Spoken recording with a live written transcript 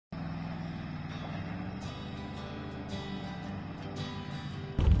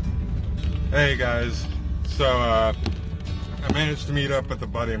Hey guys, so I managed to meet up with a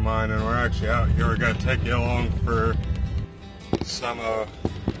buddy of mine, and we're actually out here. We're gonna take you along for some of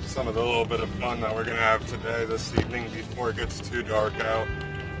the little bit of fun that we're gonna have today, this evening, before it gets too dark out.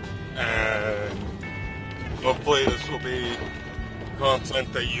 And hopefully this will be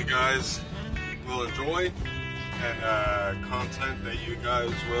content that you guys will enjoy, and content that you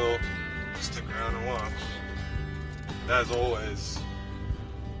guys will stick around and watch. As always,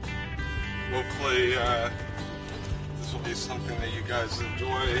 hopefully this will be something that you guys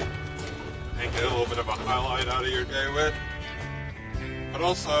enjoy and get a little bit of a highlight out of your day with. But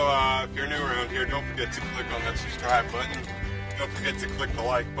also, if you're new around here, don't forget to click on that subscribe button. Don't forget to click the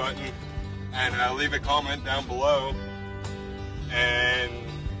like button and leave a comment down below and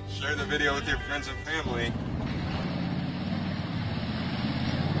share the video with your friends and family.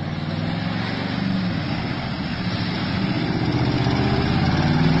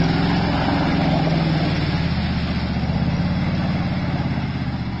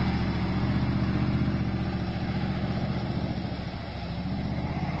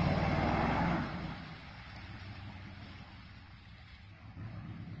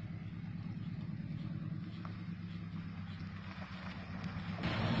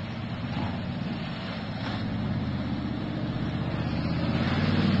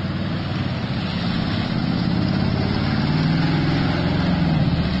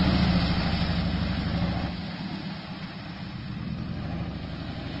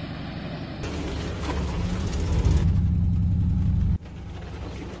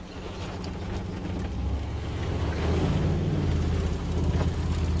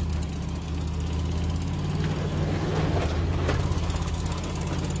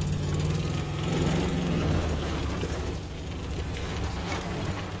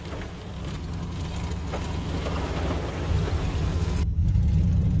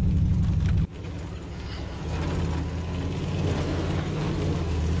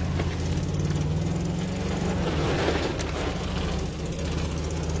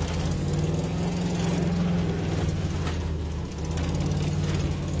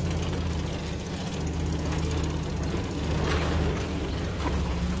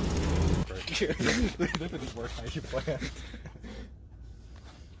 That didn't work how you planned.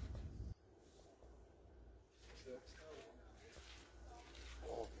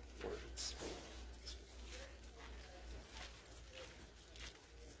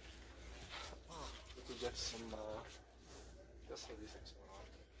 We could get some of these things going on.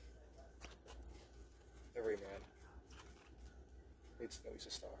 Every man needs to know he's a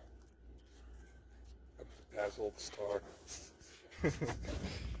star. A bedazzled star.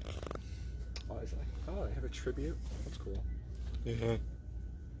 Oh, is that? Oh, they have a tribute? That's cool. Yeah.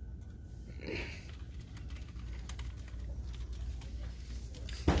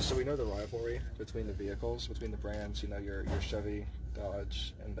 So we know the rivalry between the vehicles, between the brands, you know, your Chevy,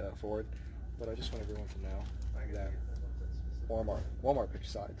 Dodge, and Ford. But I just want everyone to know that Walmart picked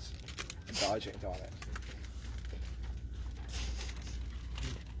sides, and Dodge ain't on it.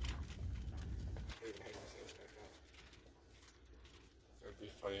 It'd be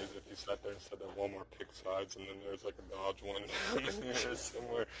funny if you sat there and said that Walmart picked sides, and then there's like a Dodge one down in there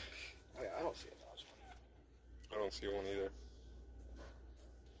somewhere. I don't see a Dodge one. I don't see one either.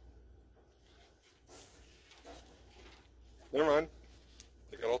 Never mind.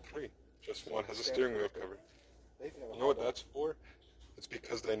 They got all three. Just one has a steering wheel cover. You know what that's for? It's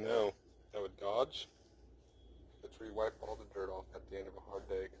because they know that with Dodge, the tree wipe all the dirt off at the end of a hard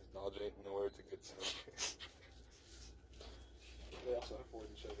day, because Dodge ain't nowhere to get some. They also have Ford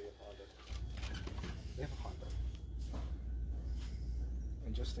and Chevy and Honda. They have a Honda.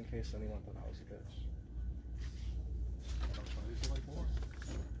 And just in case anyone thought I was a bitch, I don't try to do like more.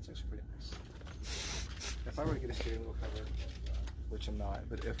 It's actually pretty nice. If I were to get a steering wheel cover, which I'm not,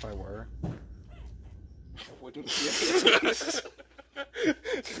 but if I were, I wouldn't be a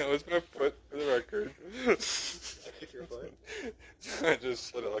That was my foot, for the record. Kick your foot? I just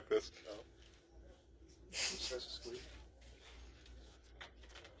slid it like this. Oh. Just starts to squeak.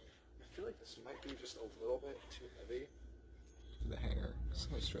 I feel like this might be just a little bit too heavy for the hanger. It's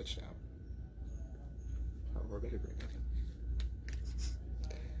going to stretch out. Oh, we're going to bring it.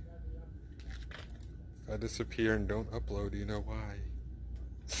 If I disappear and don't upload, you know why.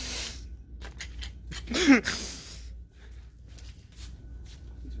 These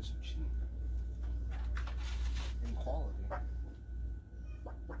are so cheap. In quality.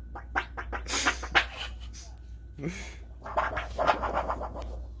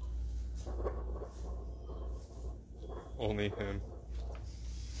 Only him.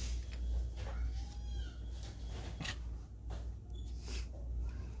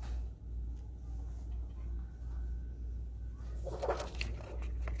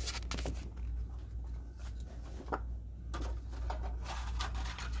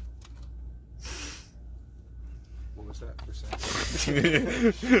 that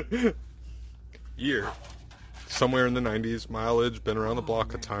percent? Year. Somewhere in the 90s. Mileage. Been around the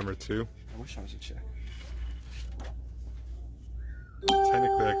block a time or two. I wish I was a chick.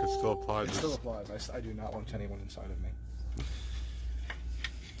 Technically, I could still apply It this. still applies. I do not want anyone inside of me.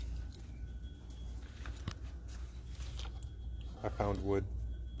 I found wood.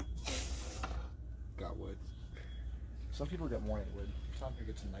 Got wood. Some people get morning wood. Some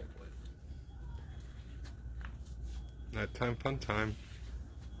people get night wood. Nighttime fun time.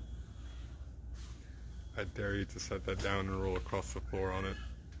 I dare you to set that down and roll across the floor on it.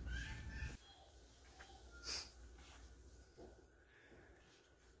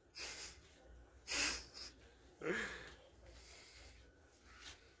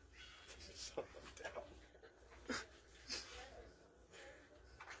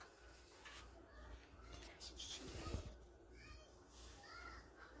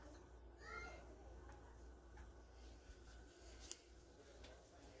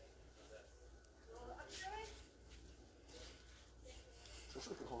 This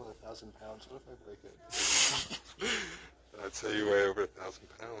could hold 1,000 pounds. What if I break it? I'd say you weigh over 1,000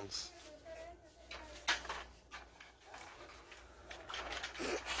 pounds.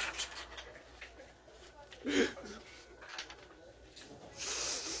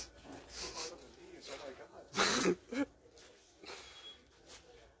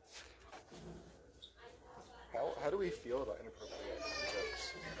 How do we feel about inappropriate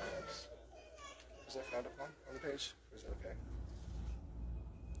jokes? Is that frowned upon on the page? Or is it okay?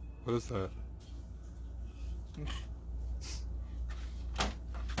 What is that? Oh my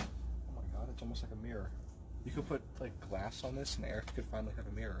god, it's almost like a mirror. You could put like glass on this and Eric could finally have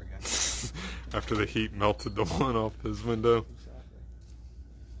a mirror again. After the heat melted the one off his window. Exactly.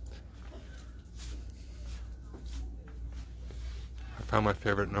 I found my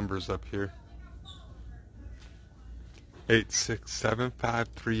favorite numbers up here.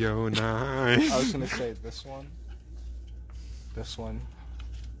 8675309. I was gonna say this one,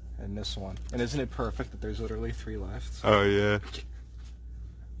 and this one. And isn't it perfect that there's literally 3 left? Oh yeah.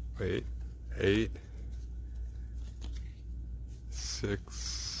 Wait. 8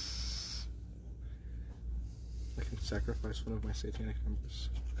 6. I can sacrifice one of my satanic numbers.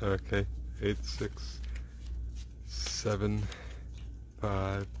 Okay. 8 6 7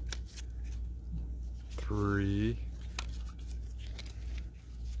 5 3.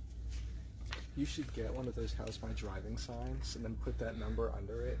 You should get one of those "How's my driving" signs and then put that number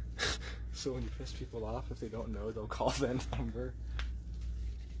under it. So when you piss people off, if they don't know, they'll call that number.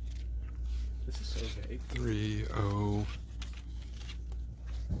 This is so vague.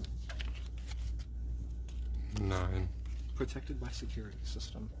 309. Protected by security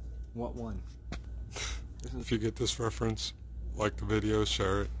system. What one? If you get this reference, like the video,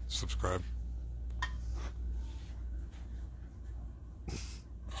 share it, subscribe.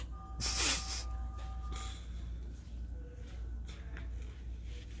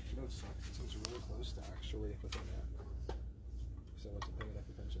 You know what sucks? This one's really close to actually within that. So I wasn't paying enough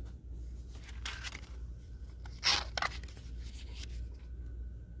attention.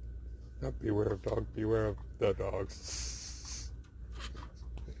 Not beware of dog, beware of the dogs.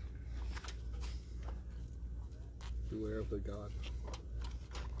 Beware of the god.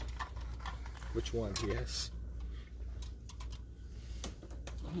 Which one? Yes.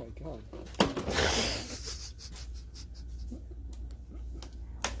 Oh my god.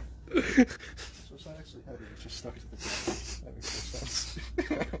 So it's not actually heavy, it's just stuck to the ground. That makes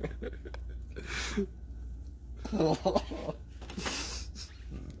no sense.